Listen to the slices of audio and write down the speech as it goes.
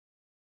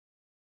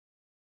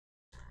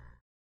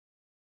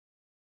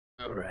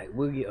Alright,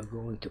 we are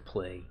going to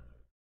play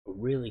a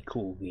really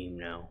cool game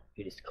now.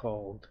 It is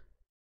called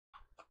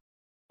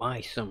My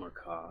Summer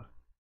Car.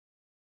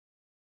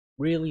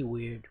 Really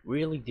weird,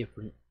 really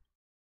different.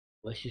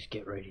 Let's just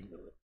get right into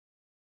it.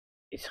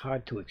 It's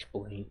hard to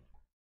explain.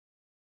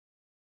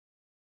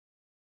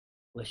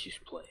 Let's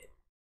just play it.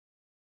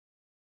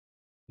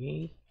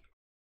 Me,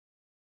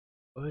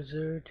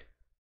 Buzzrd,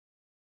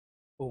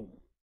 boom.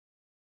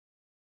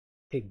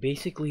 Okay,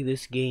 basically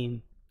this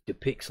game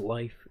depicts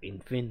life in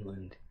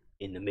Finland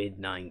in the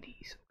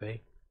mid-90s,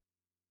 okay?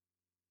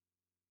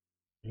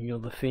 You know,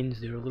 the Finns,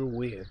 they're a little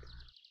weird.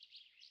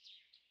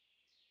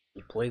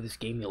 You play this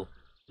game,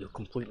 you'll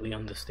completely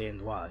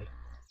understand why.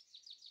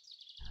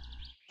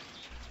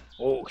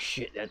 Oh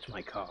shit, that's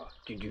my car.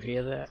 Did you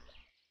hear that?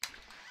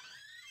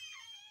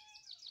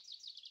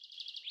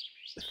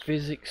 The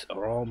physics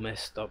are all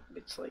messed up.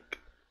 It's like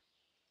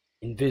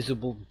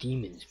invisible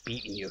demons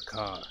beating your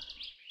car.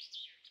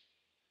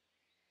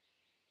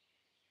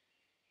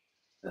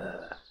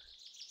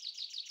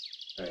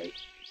 Alright.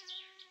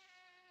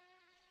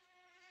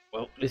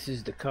 Well, this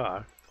is the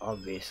car,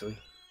 obviously.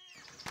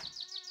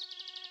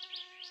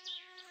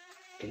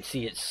 You can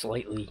see it's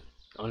slightly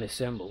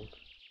unassembled.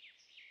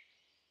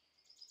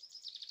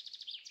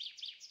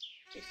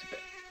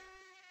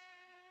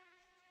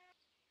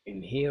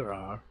 And here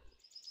are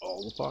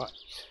all the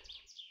parts.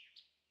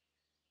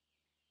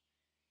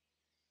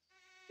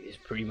 It's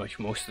pretty much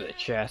most of the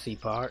chassis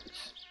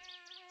parts.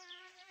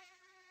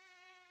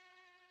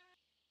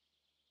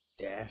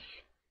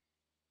 Dash.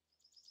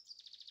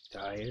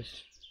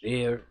 Tires.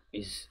 There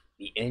is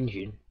the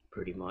engine,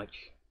 pretty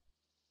much.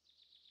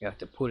 You have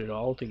to put it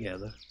all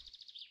together.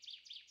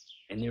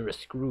 And there are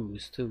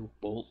screws too,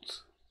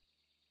 bolts.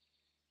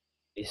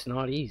 It's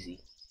not easy.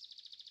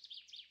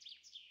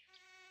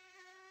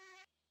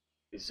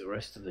 There's the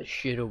rest of the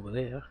shit over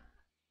there.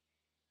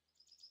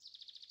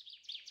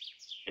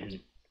 And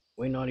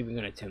we're not even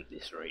going to attempt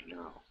this right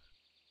now.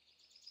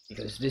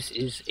 Because this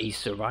is a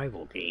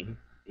survival game.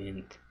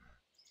 And,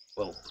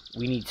 well,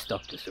 we need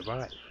stuff to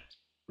survive.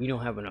 We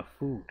don't have enough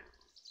food.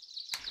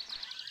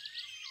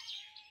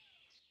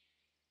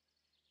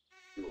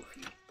 I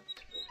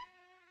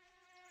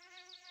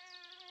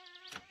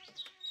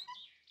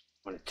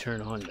want to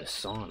turn on the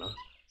sauna.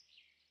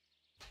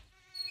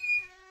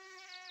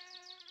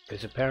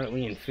 Because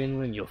apparently in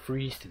Finland you'll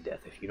freeze to death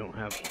if you don't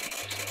have one.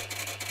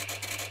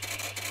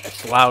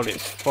 That's loud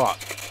as fuck.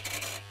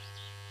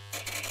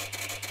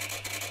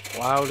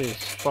 Loud as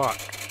fuck.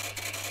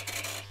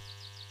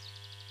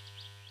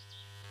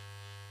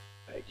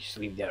 Alright, just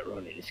leave that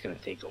running. It's gonna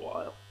take a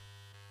while.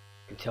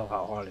 You can tell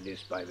how hot it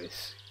is by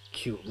this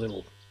cute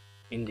little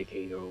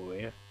indicator over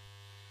there.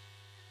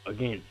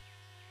 Again,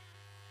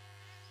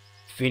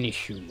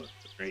 Finnish humor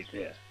right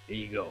there. There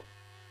you go.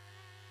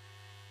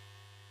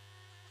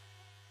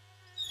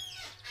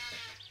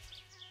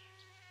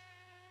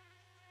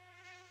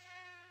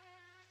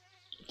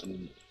 You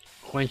can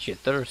quench your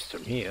thirst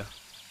from here.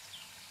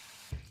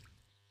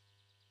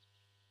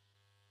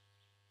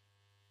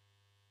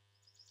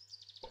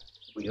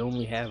 We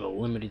only have a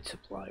limited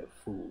supply of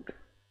food.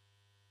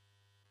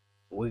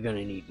 We're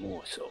gonna need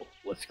more, so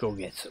let's go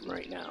get some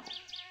right now.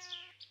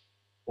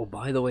 Oh,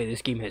 by the way,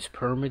 this game has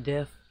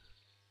permadeath,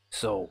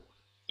 so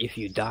if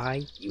you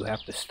die, you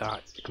have to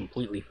start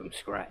completely from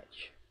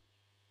scratch.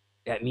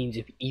 That means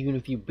even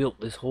if you built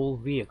this whole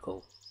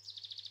vehicle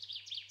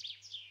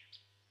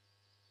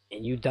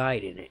and you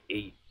died in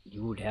it,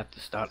 you would have to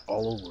start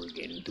all over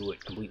again and do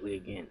it completely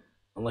again.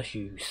 Unless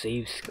you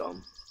save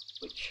scum,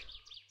 which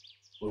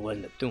we'll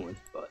end up doing,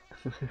 but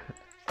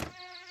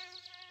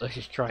let's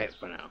just try it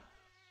for now.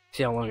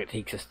 See how long it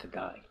takes us to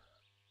die.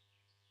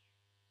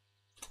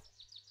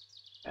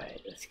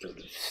 Alright, let's go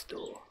to the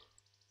store.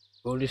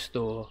 Go to the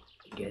store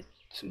and get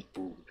some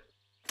food.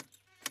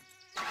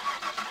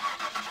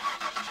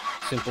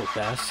 Simple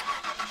task,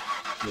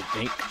 you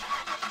think.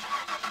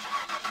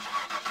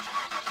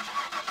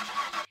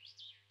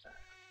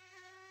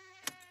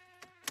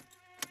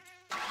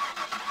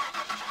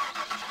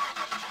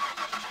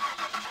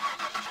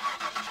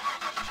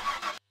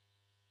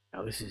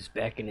 Now this is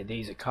back in the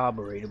days of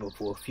carburetor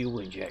before fuel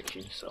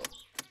injection, so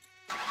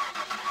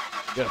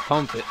you gotta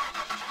pump it.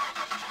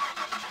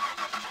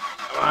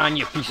 Come on,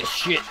 you piece of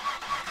shit!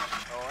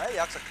 Oh, ei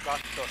jaksa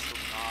kattoo sun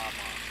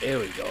naamaa. There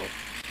we go.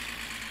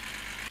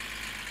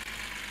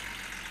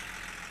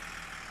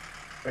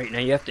 Right, now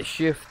you have to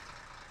shift.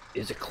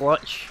 There's a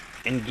clutch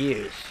and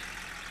gears.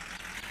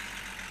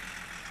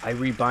 I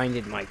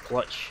rebinded my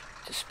clutch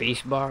to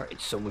spacebar.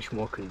 It's so much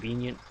more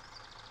convenient.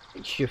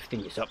 And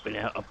shifting is up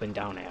and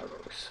down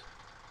arrows.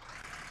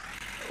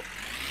 So.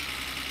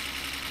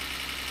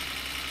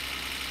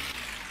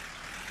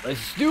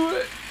 Let's do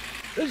it!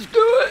 Let's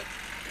do it!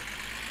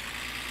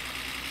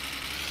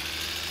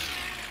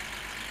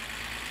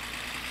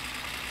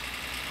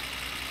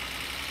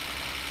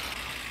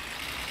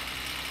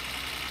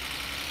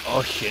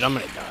 Oh shit, I'm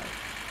gonna die.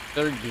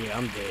 Third gear,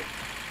 I'm dead.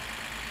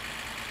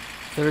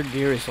 Third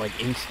gear is like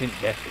instant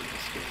death in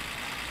this game.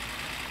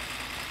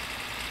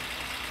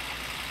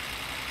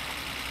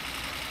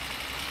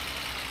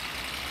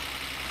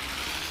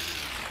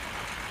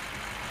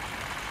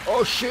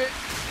 Oh shit!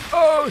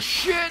 Oh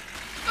shit!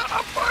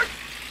 Oh fuck!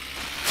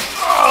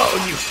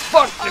 Oh, you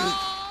fucking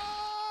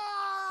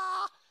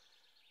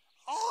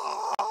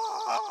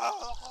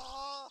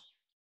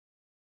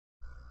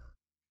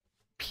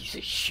piece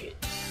of shit!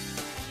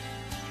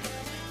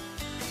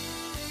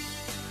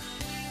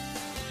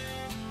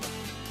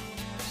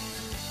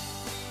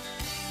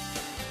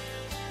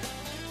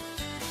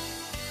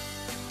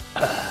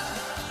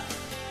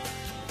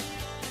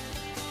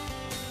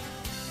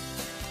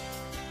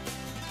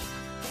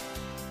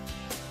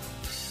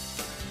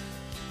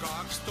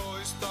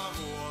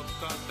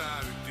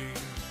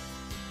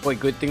 Boy,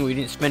 good thing we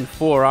didn't spend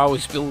 4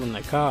 hours building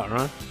the car,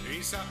 huh?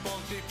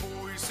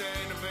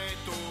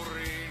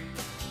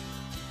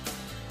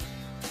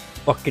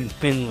 Fucking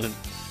Finland.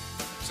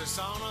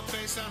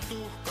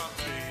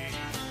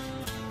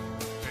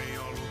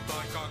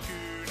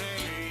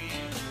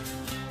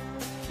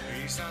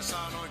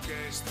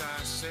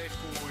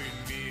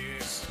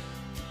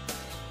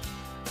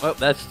 Well,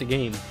 that's the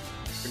game,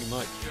 pretty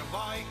much.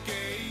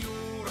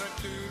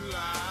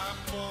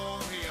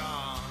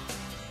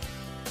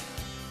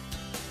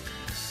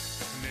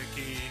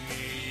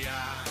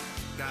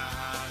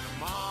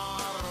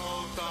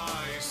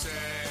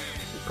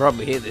 You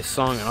probably hear this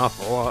song an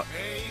awful lot.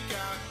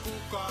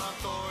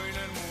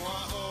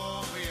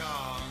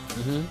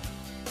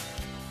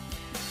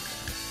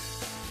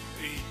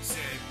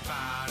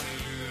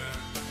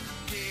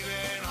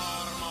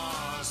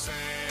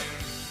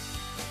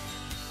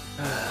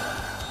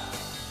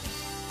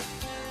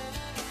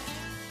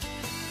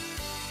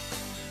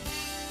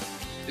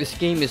 This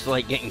game is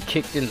like getting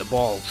kicked in the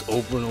balls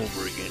over and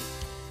over again.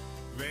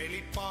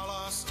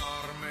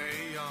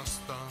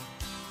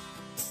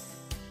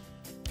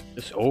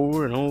 Just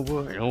over and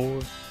over and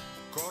over.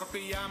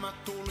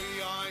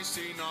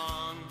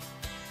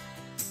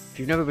 If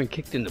you've never been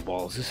kicked in the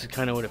balls, this is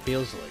kind of what it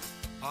feels like.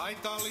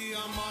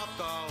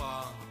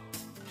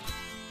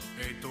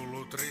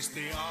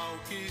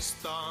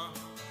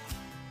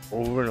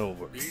 Over and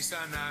over.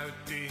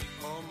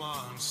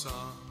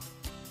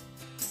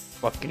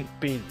 Fucking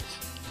pins.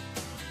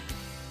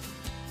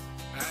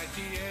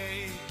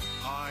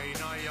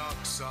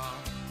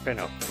 Kind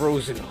of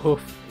frozen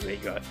hoof they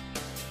got.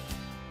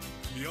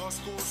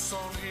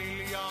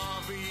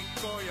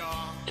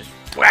 Just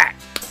whack,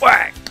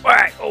 whack,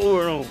 whack,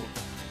 over and over.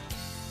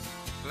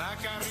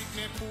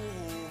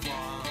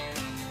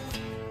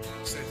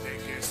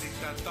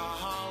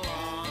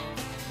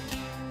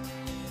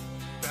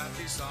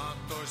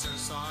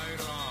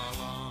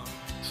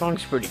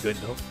 Song's pretty good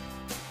though.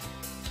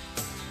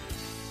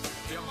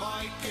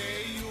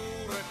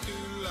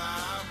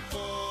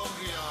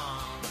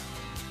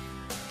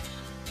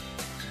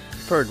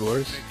 Heard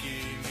words.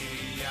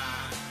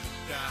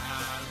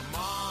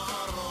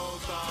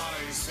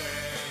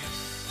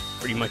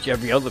 Pretty much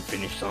every other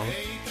Finnish song.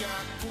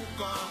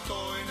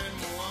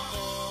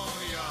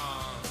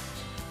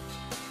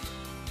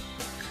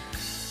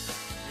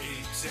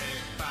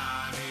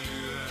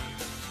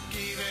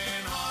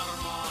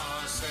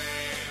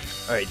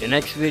 Alright, the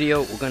next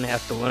video we're gonna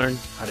have to learn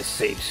how to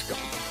save scum.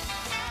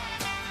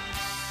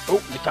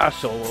 Oh, guitar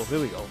solo,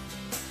 here we go.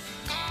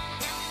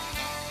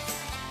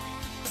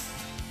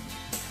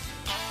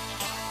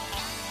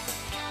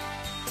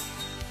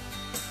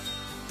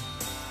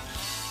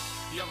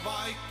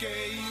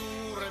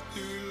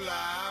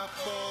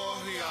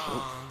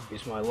 Oh,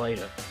 here's my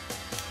lighter.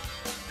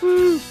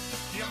 Woo!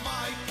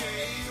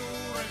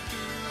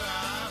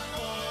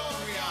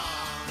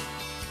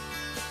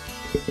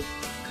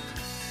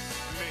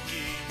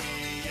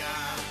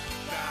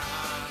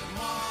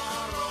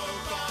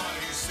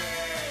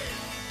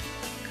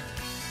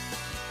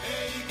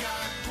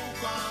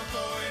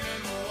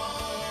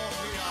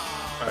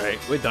 Alright,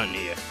 we're done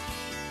here.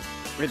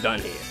 We're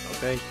done here,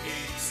 okay?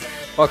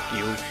 Fuck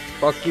you.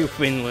 Fuck you,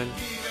 Finland.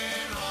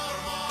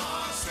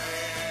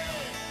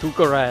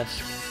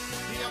 Tukarask.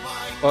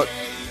 Fuck.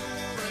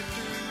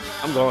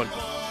 I'm going.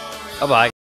 Bye-bye.